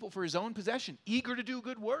Himself a people for His own possession, eager to do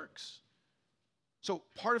good works. So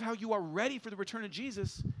part of how you are ready for the return of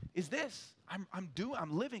Jesus is this. I'm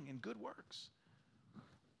living in good works.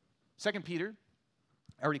 2 Peter,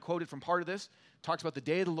 I already quoted from part of this, talks about the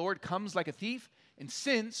day of the Lord comes like a thief. And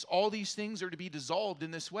since all these things are to be dissolved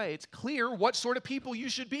in this way, it's clear what sort of people you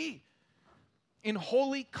should be in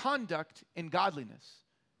holy conduct and godliness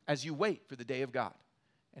as you wait for the day of God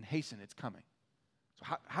and hasten its coming.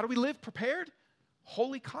 So how do we live prepared?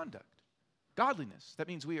 Holy conduct. Godliness. That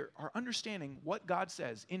means we are understanding what God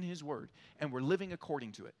says in His Word, and we're living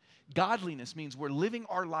according to it. Godliness means we're living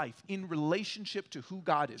our life in relationship to who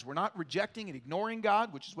God is. We're not rejecting and ignoring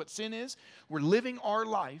God, which is what sin is. We're living our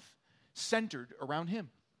life centered around Him.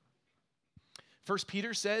 1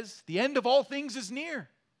 Peter says, the end of all things is near.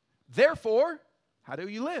 Therefore, how do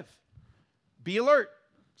you live? Be alert.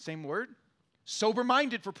 Same word.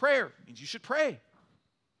 Sober-minded for prayer. Means you should pray.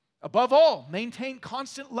 Above all, maintain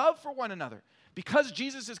constant love for one another. Because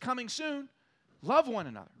Jesus is coming soon, love one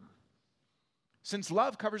another. Since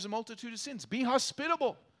love covers a multitude of sins, be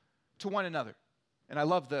hospitable to one another. And I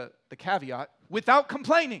love the caveat, without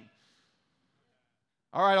complaining.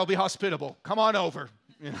 All right, I'll be hospitable. Come on over.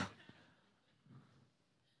 You know.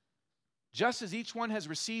 Just as each one has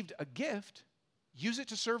received a gift, use it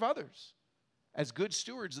to serve others as good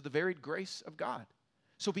stewards of the varied grace of God.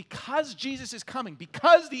 So because Jesus is coming,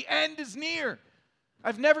 because the end is near,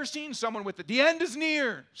 I've never seen someone with the end is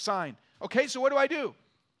near sign. Okay, so what do?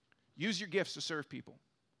 Use your gifts to serve people.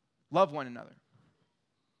 Love one another.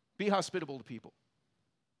 Be hospitable to people.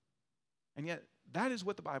 And yet, that is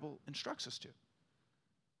what the Bible instructs us to. It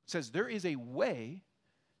says there is a way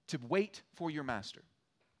to wait for your master.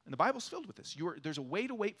 And the Bible's filled with this. There's a way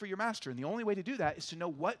to wait for your master, and the only way to do that is to know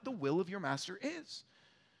what the will of your master is.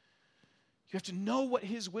 You have to know what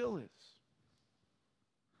His will is.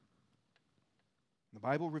 The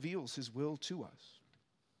Bible reveals His will to us.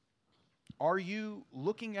 Are you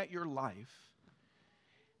looking at your life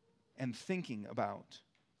and thinking about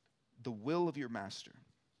the will of your master,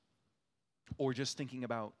 or just thinking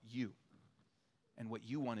about you and what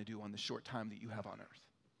you want to do on the short time that you have on earth?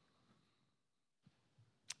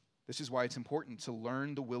 This is why it's important to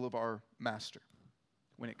learn the will of our master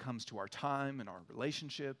when it comes to our time and our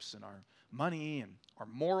relationships and our money and our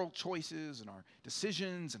moral choices and our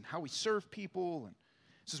decisions and how we serve people. And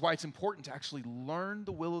this is why it's important to actually learn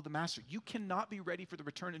the will of the master. You cannot be ready for the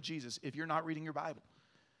return of Jesus if you're not reading your Bible.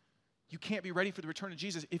 You can't be ready for the return of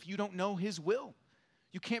Jesus if you don't know His will.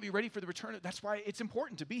 You can't be ready for the return of, that's why it's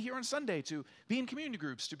important to be here on Sunday, to be in community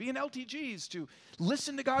groups, to be in LTGs, to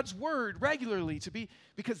listen to God's word regularly,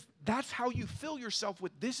 because that's how you fill yourself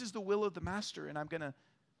with, this is the will of the master, and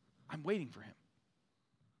I'm waiting for Him.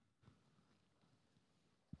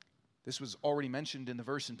 This was already mentioned in the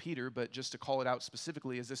verse in Peter, but just to call it out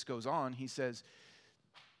specifically as this goes on, he says,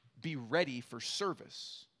 be ready for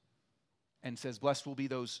service. And says, blessed will be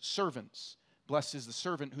those servants. Blessed is the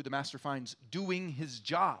servant who the master finds doing his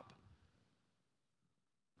job.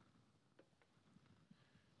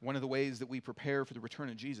 One of the ways that we prepare for the return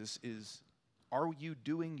of Jesus is, are you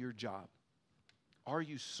doing your job? Are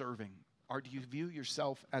you serving? Or do you view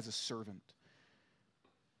yourself as a servant?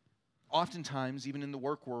 Oftentimes, even in the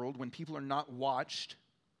work world, when people are not watched,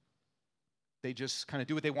 they just kind of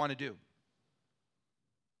do what they want to do.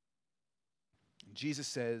 And Jesus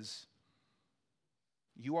says,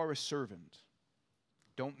 you are a servant.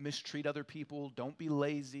 Don't mistreat other people. Don't be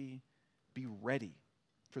lazy. Be ready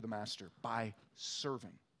for the master by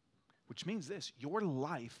serving. Which means this, your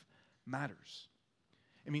life matters.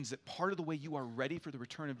 It means that part of the way you are ready for the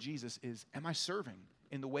return of Jesus is, am I serving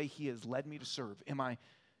in the way He has led me to serve? Am I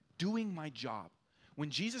doing my job?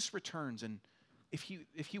 When Jesus returns, and if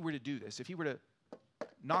he were to do this, if He were to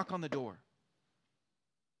knock on the door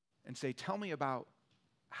and say, tell me about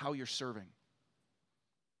how you're serving,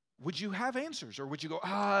 would you have answers? Or would you go,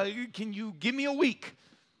 can you give me a week?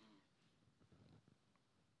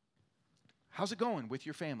 How's it going with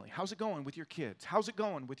your family? How's it going with your kids? How's it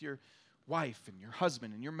going with your wife and your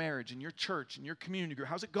husband and your marriage and your church and your community group?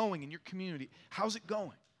 How's it going in your community? How's it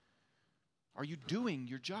going? Are you doing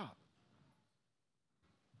your job?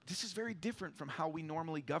 This is very different from how we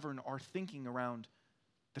normally govern our thinking around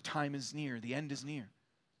the time is near, the end is near.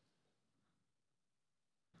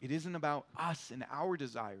 It isn't about us and our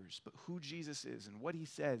desires, but who Jesus is and what he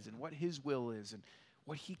says and what his will is and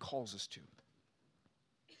what he calls us to.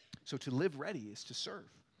 So to live ready is to serve.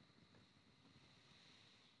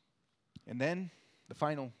 And then the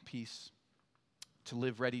final piece, to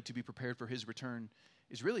live ready, to be prepared for his return,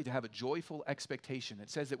 is really to have a joyful expectation. It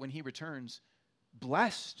says that when he returns,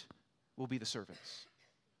 blessed will be the servants.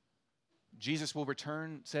 Jesus will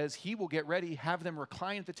return, says he will get ready, have them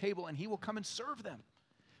recline at the table, and he will come and serve them.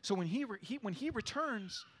 So when he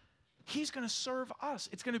returns, he's going to serve us.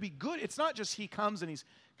 It's going to be good. It's not just he comes and he's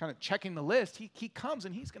kind of checking the list. He comes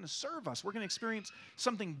and he's going to serve us. We're going to experience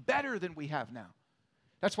something better than we have now.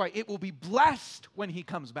 That's why it will be blessed when he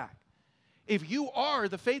comes back. If you are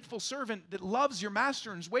the faithful servant that loves your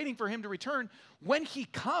master and is waiting for him to return, when he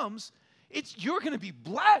comes, you're going to be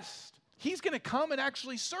blessed. He's going to come and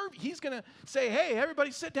actually serve. He's going to say, hey, everybody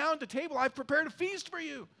sit down at the table. I've prepared a feast for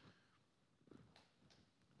you.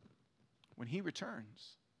 When he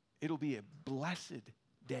returns, it'll be a blessed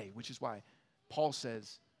day, which is why Paul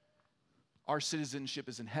says our citizenship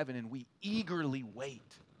is in heaven and we eagerly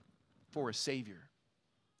wait for a Savior,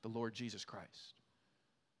 the Lord Jesus Christ.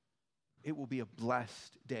 It will be a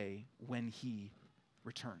blessed day when he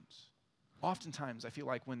returns. Oftentimes, I feel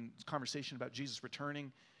like when it's conversation about Jesus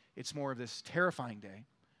returning, it's more of this terrifying day,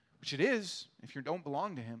 which it is if you don't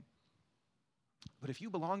belong to him. But if you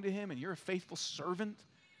belong to him and you're a faithful servant,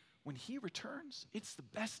 when he returns, it's the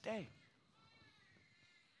best day.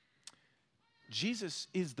 Jesus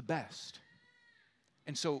is the best.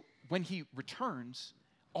 And so when he returns,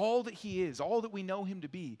 all that he is, all that we know him to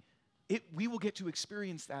be, we will get to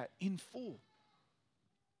experience that in full.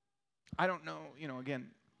 I don't know,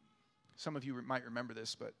 again, some of you might remember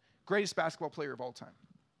this, but greatest basketball player of all time.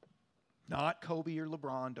 Not Kobe or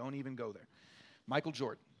LeBron, don't even go there. Michael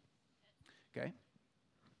Jordan, okay?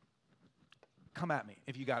 Come at me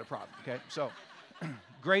if you got a problem, okay? So,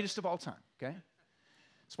 greatest of all time, okay?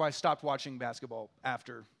 That's why I stopped watching basketball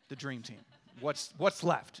after the Dream Team. What's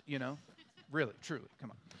left, Really, truly,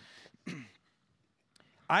 come on.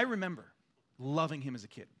 I remember loving him as a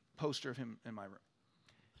kid. Poster of him in my room.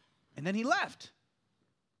 And then he left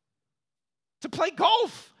to play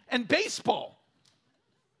golf and baseball.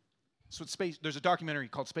 There's a documentary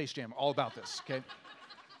called Space Jam all about this, okay?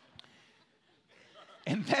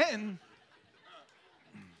 And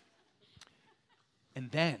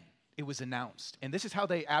then it was announced, and this is how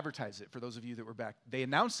they advertised it for those of you that were back. They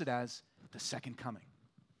announced it as the second coming,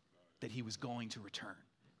 that he was going to return,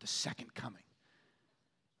 the second coming.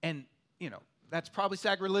 And, that's probably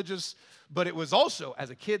sacrilegious, but it was also, as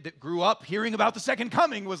a kid that grew up hearing about the second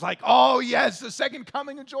coming, was like, oh yes, the second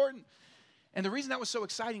coming of Jordan. And the reason that was so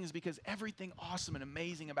exciting is because everything awesome and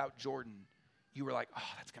amazing about Jordan, you were like, oh,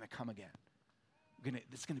 that's going to come again.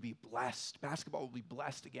 It's going to be blessed. Basketball will be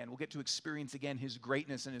blessed again. We'll get to experience again his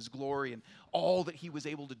greatness and his glory and all that he was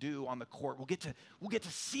able to do on the court. We'll get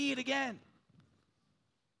to see it again.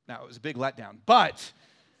 Now, it was a big letdown, but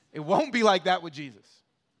it won't be like that with Jesus.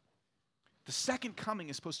 The second coming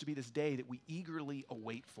is supposed to be this day that we eagerly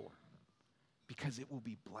await for because it will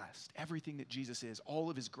be blessed. Everything that Jesus is, all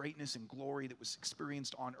of his greatness and glory that was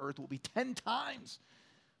experienced on earth will be 10 times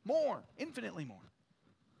more, infinitely more.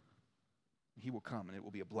 He will come and it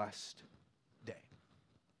will be a blessed day.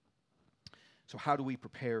 So how do we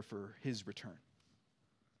prepare for his return?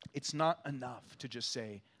 It's not enough to just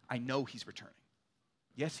say, I know he's returning.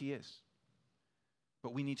 Yes, he is.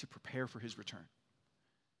 But we need to prepare for his return.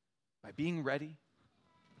 By being ready,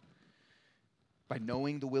 by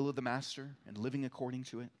knowing the will of the master and living according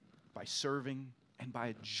to it, by serving, and by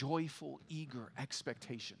a joyful, eager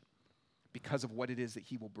expectation because of what it is that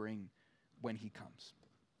he will bring when he comes.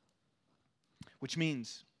 Which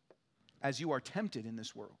means, as you are tempted in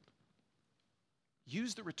this world,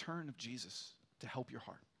 use the return of Jesus to help your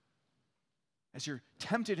heart. As you're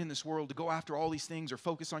tempted in this world to go after all these things or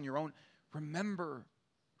focus on your own, remember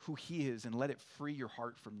who he is and let it free your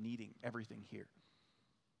heart from needing everything here.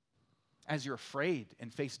 As you're afraid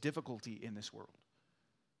and face difficulty in this world,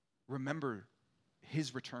 remember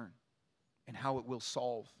his return and how it will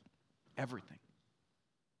solve everything.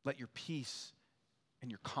 Let your peace and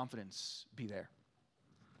your confidence be there.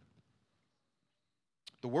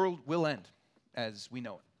 The world will end as we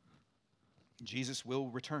know it. Jesus will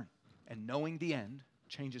return, and knowing the end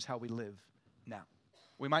changes how we live now.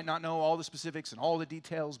 We might not know all the specifics and all the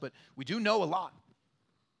details, but we do know a lot.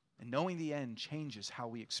 And knowing the end changes how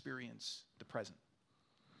we experience the present.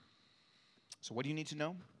 So what do you need to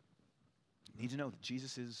know? You need to know that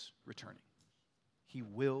Jesus is returning. He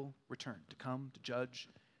will return to come to judge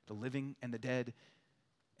the living and the dead.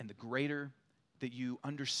 And the greater that you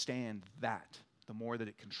understand that, the more that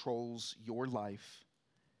it controls your life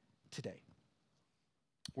today.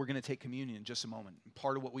 We're going to take communion in just a moment. And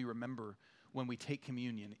part of what we remember when we take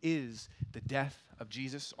communion is the death of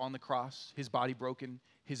Jesus on the cross, his body broken,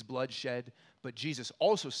 his blood shed. But Jesus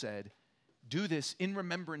also said, do this in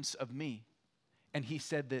remembrance of me. And he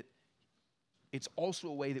said that it's also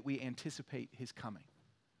a way that we anticipate his coming,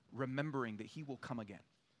 remembering that he will come again,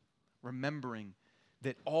 remembering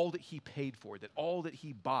that all that he paid for, that all that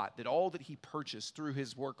he bought, that all that he purchased through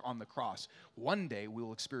his work on the cross, one day we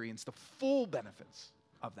will experience the full benefits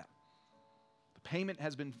of that. The payment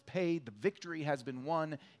has been paid, the victory has been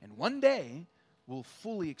won, and one day we'll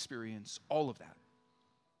fully experience all of that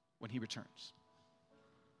when he returns.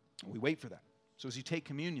 We wait for that. So as you take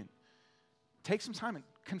communion, take some time and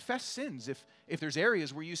confess sins. If there's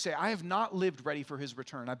areas where you say, I have not lived ready for his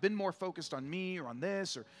return, I've been more focused on me or on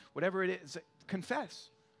this or whatever it is, confess.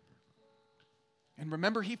 And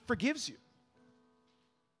remember, he forgives you.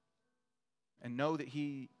 And know that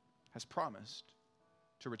he has promised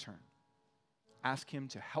to return. Ask him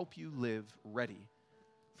to help you live ready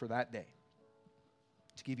for that day,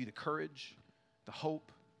 to give you the courage, the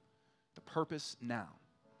hope, the purpose now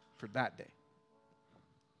for that day.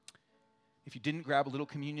 If you didn't grab a little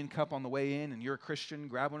communion cup on the way in and you're a Christian,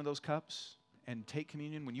 grab one of those cups and take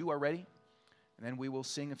communion when you are ready. And then we will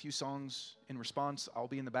sing a few songs in response. I'll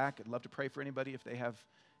be in the back. I'd love to pray for anybody if they have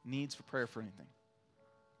needs for prayer for anything.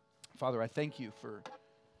 Father, I thank you for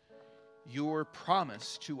your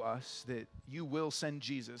promise to us that you will send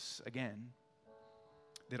Jesus again,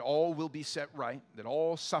 that all will be set right, that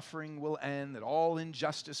all suffering will end, that all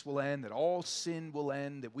injustice will end, that all sin will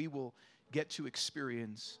end, that we will get to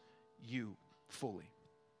experience you fully.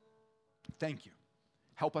 Thank you.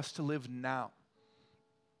 Help us to live now,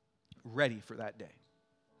 ready for that day.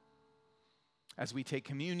 As we take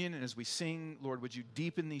communion and as we sing, Lord, would you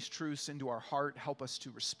deepen these truths into our heart? Help us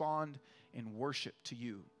to respond in worship to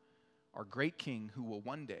you, our great King who will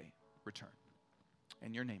one day return.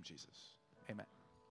 In your name, Jesus, amen.